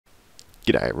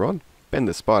G'day everyone, Ben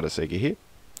the Spider Seeker here.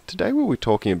 Today we'll be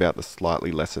talking about the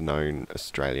slightly lesser known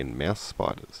Australian mouse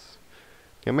spiders.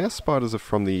 Now mouse spiders are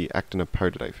from the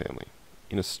Actinopodidae family.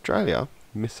 In Australia,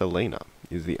 Missulena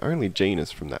is the only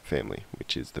genus from that family,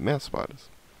 which is the mouse spiders.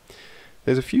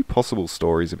 There's a few possible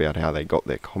stories about how they got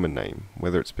their common name,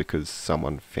 whether it's because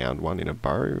someone found one in a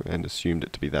burrow and assumed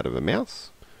it to be that of a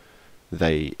mouse,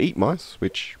 they eat mice,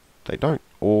 which they don't,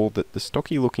 or that the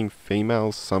stocky looking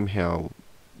females somehow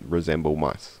resemble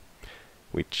mice,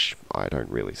 which I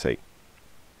don't really see.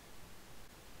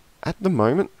 At the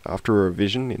moment, after a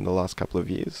revision in the last couple of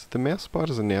years, the mouse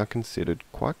spiders are now considered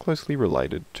quite closely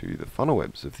related to the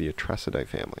funnelwebs of the Atracidae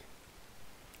family.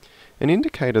 An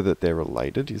indicator that they're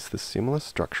related is the similar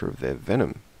structure of their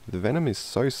venom. The venom is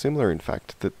so similar, in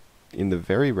fact, that in the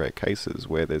very rare cases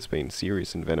where there's been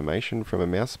serious envenomation from a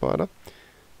mouse spider,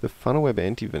 the funnelweb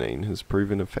antivenin has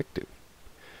proven effective.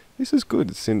 This is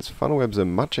good since funnelwebs are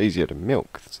much easier to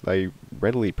milk, so they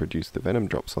readily produce the venom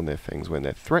drops on their fangs when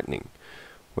they're threatening,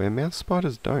 where mouse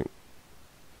spiders don't.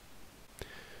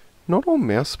 Not all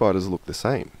mouse spiders look the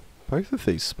same. Both of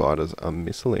these spiders are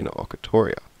Missulena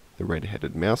ocatoria, the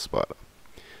red-headed mouse spider.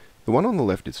 The one on the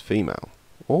left is female,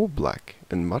 all black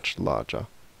and much larger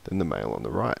than the male on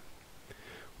the right,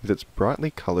 with its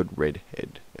brightly coloured red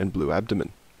head and blue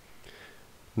abdomen.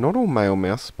 Not all male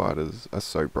mouse spiders are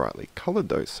so brightly coloured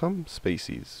though. Some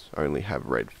species only have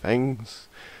red fangs,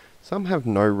 some have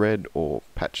no red or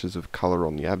patches of colour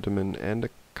on the abdomen, and a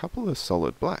couple are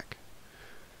solid black.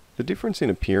 The difference in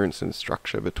appearance and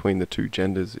structure between the two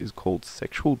genders is called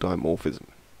sexual dimorphism,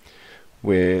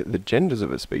 where the genders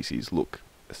of a species look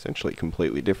essentially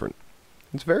completely different.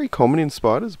 It's very common in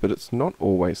spiders, but it's not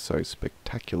always so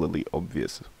spectacularly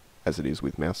obvious as it is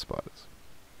with mouse spiders.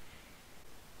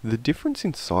 The difference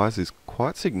in size is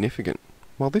quite significant.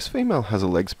 While this female has a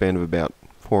leg span of about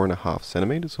 4.5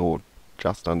 centimetres, or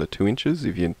just under 2 inches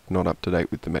if you're not up to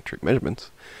date with the metric measurements,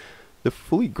 the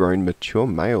fully grown mature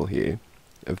male here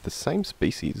of the same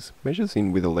species measures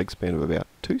in with a leg span of about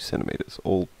 2 centimetres,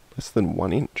 or less than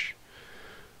 1 inch.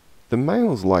 The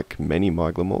males, like many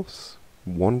myglomorphs,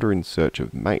 wander in search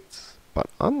of mates, but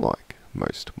unlike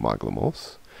most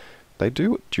myglomorphs, they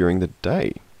do it during the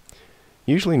day,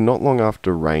 usually not long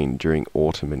after rain during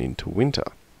autumn and into winter.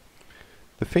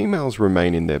 The females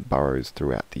remain in their burrows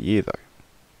throughout the year though.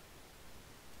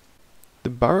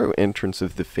 The burrow entrance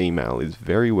of the female is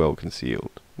very well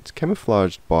concealed. It's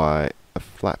camouflaged by a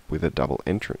flap with a double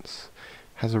entrance,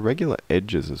 has irregular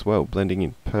edges as well, blending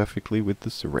in perfectly with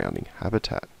the surrounding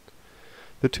habitat.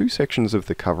 The two sections of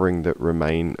the covering that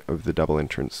remain of the double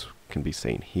entrance can be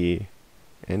seen here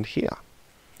and here.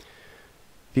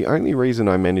 The only reason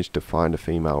I managed to find a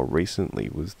female recently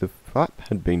was the flap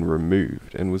had been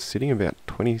removed and was sitting about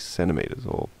 20 centimetres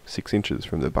or 6 inches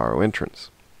from the burrow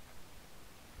entrance.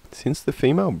 Since the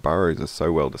female burrows are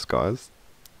so well disguised,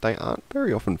 they aren't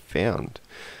very often found,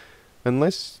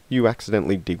 unless you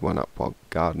accidentally dig one up while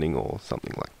gardening or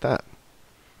something like that.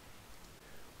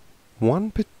 One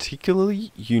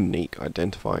particularly unique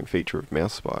identifying feature of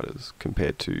mouse spiders,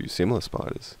 compared to similar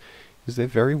spiders, is their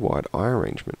very wide eye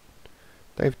arrangement.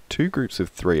 They have 2 groups of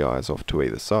 3 eyes off to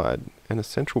either side, and a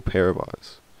central pair of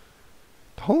eyes.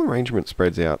 The whole arrangement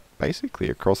spreads out basically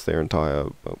across their entire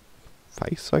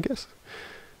face, I guess.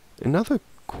 Another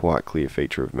quite clear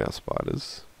feature of mouse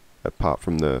spiders, apart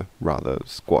from the rather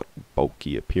squat,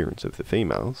 bulky appearance of the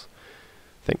females,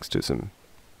 thanks to some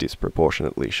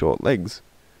disproportionately short legs,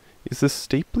 is the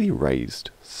steeply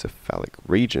raised cephalic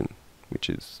region, which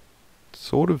is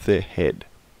sort of their head.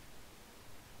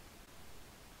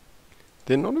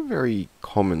 They're not a very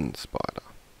common spider,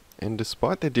 and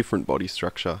despite their different body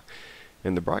structure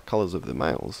and the bright colours of the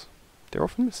males, they're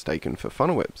often mistaken for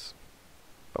funnelwebs.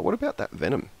 But what about that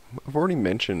venom? I've already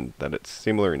mentioned that it's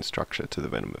similar in structure to the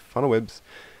venom of funnelwebs,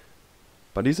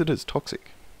 but is it as toxic?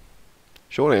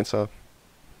 Short answer,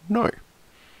 no.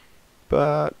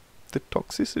 But the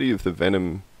toxicity of the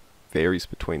venom varies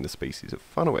between the species of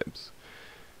funnelwebs.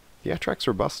 The Atrax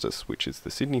robustus, which is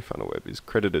the Sydney funnelweb, is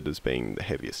credited as being the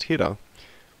heaviest hitter,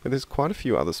 but there's quite a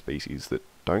few other species that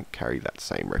don't carry that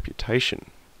same reputation.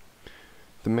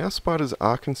 The mouse spiders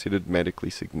are considered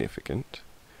medically significant,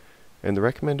 and the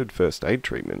recommended first aid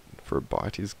treatment for a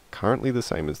bite is currently the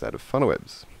same as that of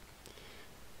funnelwebs.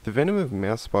 The venom of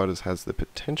mouse spiders has the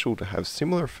potential to have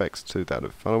similar effects to that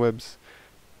of funnelwebs,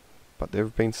 but there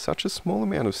have been such a small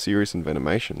amount of serious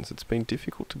envenomations it's been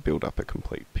difficult to build up a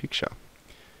complete picture.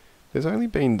 There's only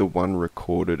been the one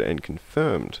recorded and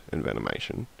confirmed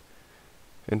envenomation,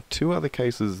 and 2 other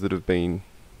cases that have been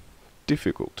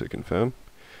difficult to confirm.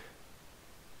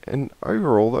 And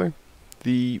overall though,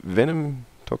 the venom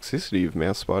toxicity of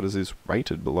mouse spiders is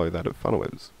rated below that of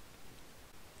funnelwebs.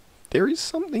 There is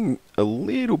something a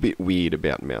little bit weird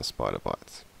about mouse spider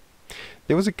bites.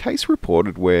 There was a case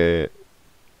reported where,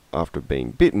 after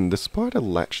being bitten, the spider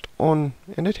latched on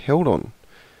and it held on.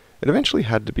 It eventually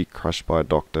had to be crushed by a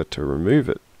doctor to remove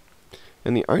it.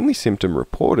 And the only symptom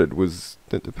reported was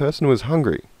that the person was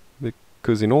hungry,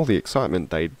 because in all the excitement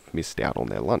they'd missed out on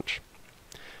their lunch.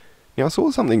 Now I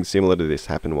saw something similar to this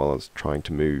happen while I was trying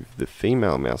to move the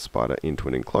female mouse spider into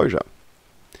an enclosure.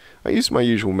 I used my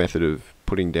usual method of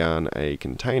putting down a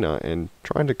container and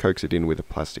trying to coax it in with a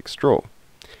plastic straw.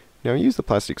 Now I use the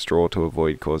plastic straw to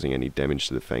avoid causing any damage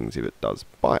to the fangs if it does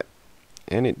bite.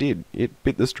 And it did. It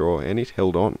bit the straw and it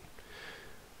held on.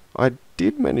 I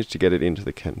did manage to get it into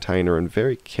the container and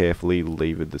very carefully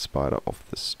levered the spider off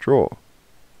the straw.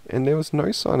 And there was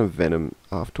no sign of venom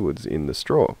afterwards in the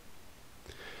straw.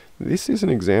 This is an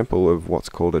example of what's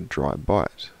called a dry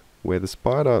bite, where the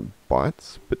spider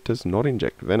bites but does not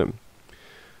inject venom.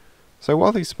 So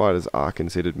while these spiders are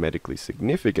considered medically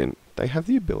significant, they have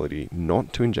the ability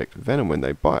not to inject venom when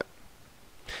they bite.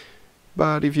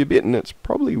 But if you're bitten, it's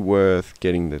probably worth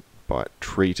getting the bite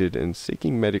treated and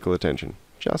seeking medical attention,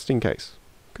 just in case,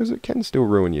 because it can still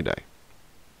ruin your day.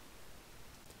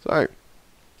 So,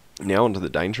 now onto the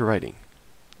danger rating.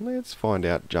 Let's find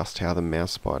out just how the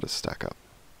mouse spiders stack up.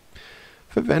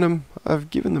 For venom, I've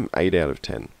given them 8 out of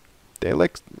 10. They're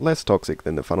less toxic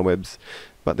than the funnelwebs,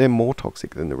 but they're more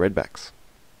toxic than the redbacks.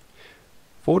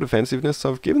 For defensiveness,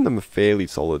 I've given them a fairly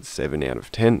solid 7 out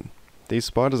of 10. These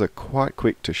spiders are quite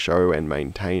quick to show and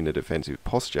maintain a defensive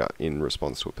posture in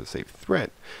response to a perceived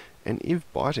threat, and if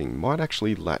biting, might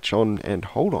actually latch on and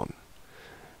hold on.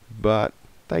 But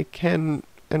they can,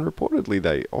 and reportedly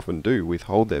they often do,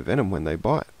 withhold their venom when they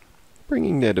bite,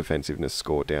 bringing their defensiveness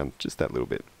score down just that little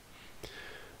bit.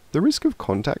 The risk of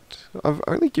contact, I've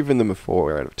only given them a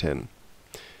 4 out of 10.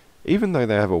 Even though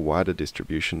they have a wider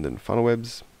distribution than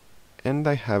funnelwebs, and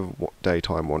they have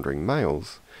daytime wandering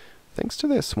males, thanks to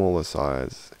their smaller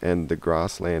size and the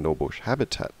grassland or bush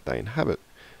habitat they inhabit,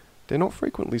 they're not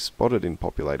frequently spotted in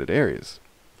populated areas.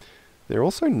 They're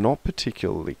also not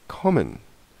particularly common,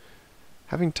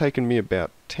 having taken me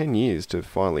about 10 years to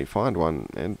finally find one,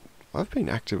 and I've been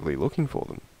actively looking for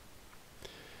them.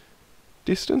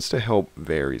 Distance to help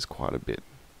varies quite a bit,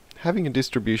 having a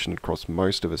distribution across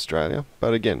most of Australia,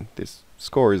 but again, this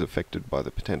score is affected by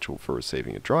the potential for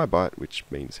receiving a dry bite, which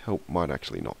means help might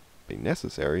actually not be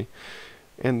necessary,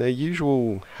 and their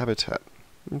usual habitat.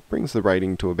 It brings the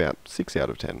rating to about 6 out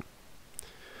of 10.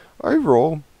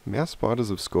 Overall, mouse spiders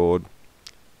have scored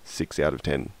 6 out of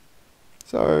 10.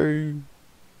 So,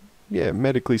 yeah,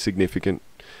 medically significant.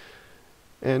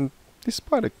 And this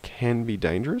spider can be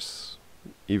dangerous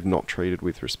if not treated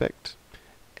with respect,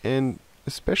 and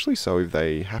especially so if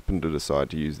they happen to decide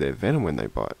to use their venom when they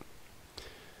bite.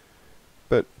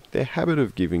 But their habit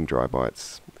of giving dry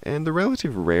bites and the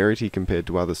relative rarity compared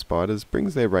to other spiders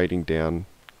brings their rating down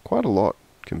quite a lot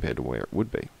compared to where it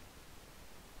would be.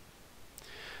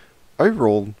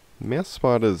 Overall, mouse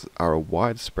spiders are a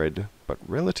widespread but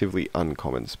relatively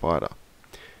uncommon spider.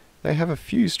 They have a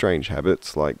few strange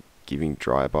habits like giving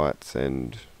dry bites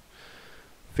and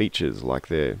features like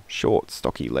their short,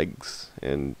 stocky legs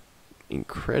and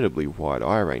incredibly wide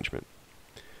eye arrangement.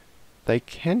 They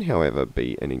can, however,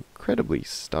 be an incredibly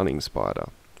stunning spider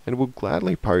and will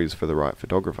gladly pose for the right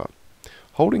photographer,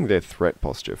 holding their threat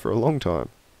posture for a long time.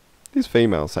 This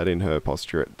female sat in her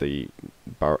posture at the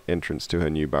entrance to her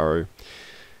new burrow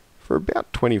for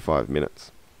about 25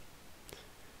 minutes.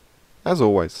 As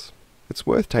always, it's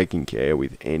worth taking care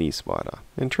with any spider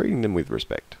and treating them with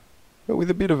respect. But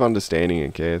with a bit of understanding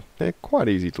and care, they're quite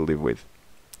easy to live with,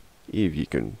 if you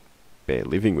can bear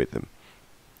living with them.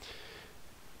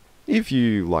 If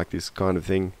you like this kind of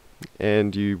thing,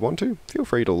 and you want to, feel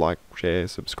free to like, share,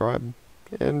 subscribe,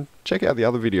 and check out the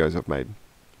other videos I've made.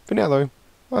 For now though,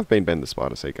 I've been Ben the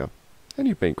Spider Seeker, and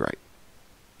you've been great.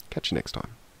 Catch you next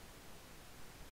time.